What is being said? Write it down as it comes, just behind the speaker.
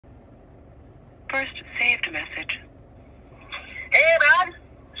First saved message. Hey, bud.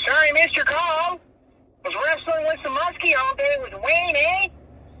 Sorry I missed your call. Was wrestling with some muskie all day with Wayne, eh?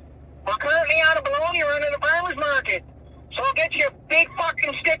 We're currently out of bologna running the farmer's market. So I'll get you a big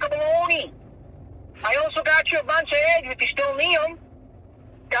fucking stick of bologna. I also got you a bunch of eggs if you still need them.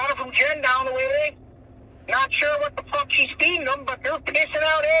 Got them from Jen down the way. Not sure what the fuck she's feeding them, but they're pissing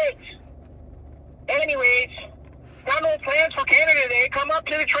out eggs. Anyways, got no plans for Canada today. Come up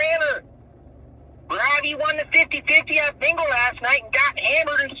to the trailer. Robbie won the 50-50 at bingo last night and got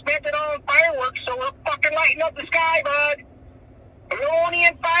hammered and spent it all on fireworks, so we're fucking lighting up the sky, bud. Bologna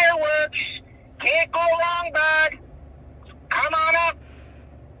and fireworks. Can't go wrong, bud. Come on up.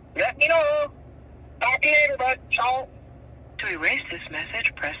 Let me know. Talk to you later, bud. Ciao. To erase this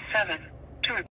message, press 7. To